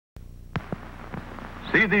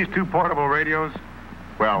See these two portable radios?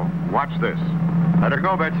 Well, watch this. Let her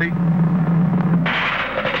go, Betsy.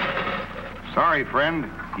 Sorry, friend.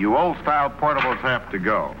 You old-style portables have to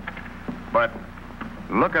go. But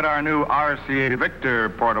look at our new RCA Victor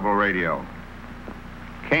portable radio.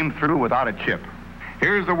 Came through without a chip.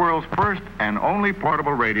 Here's the world's first and only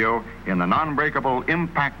portable radio in the non-breakable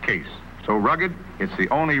impact case. So rugged, it's the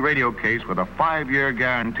only radio case with a 5-year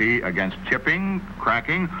guarantee against chipping,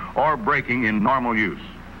 cracking, or breaking in normal use.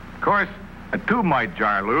 Of course, a tube might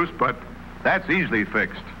jar loose, but that's easily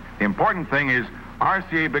fixed. The important thing is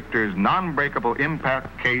RCA Victor's non-breakable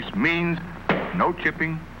impact case means no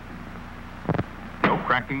chipping, no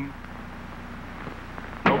cracking,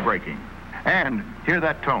 no breaking. And hear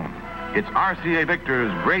that tone. It's RCA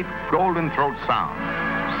Victor's great golden throat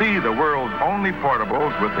sound. See the world's only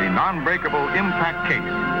portables with the non-breakable impact case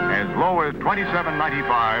as low as $27.95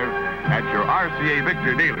 at your RCA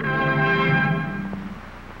Victor dealers.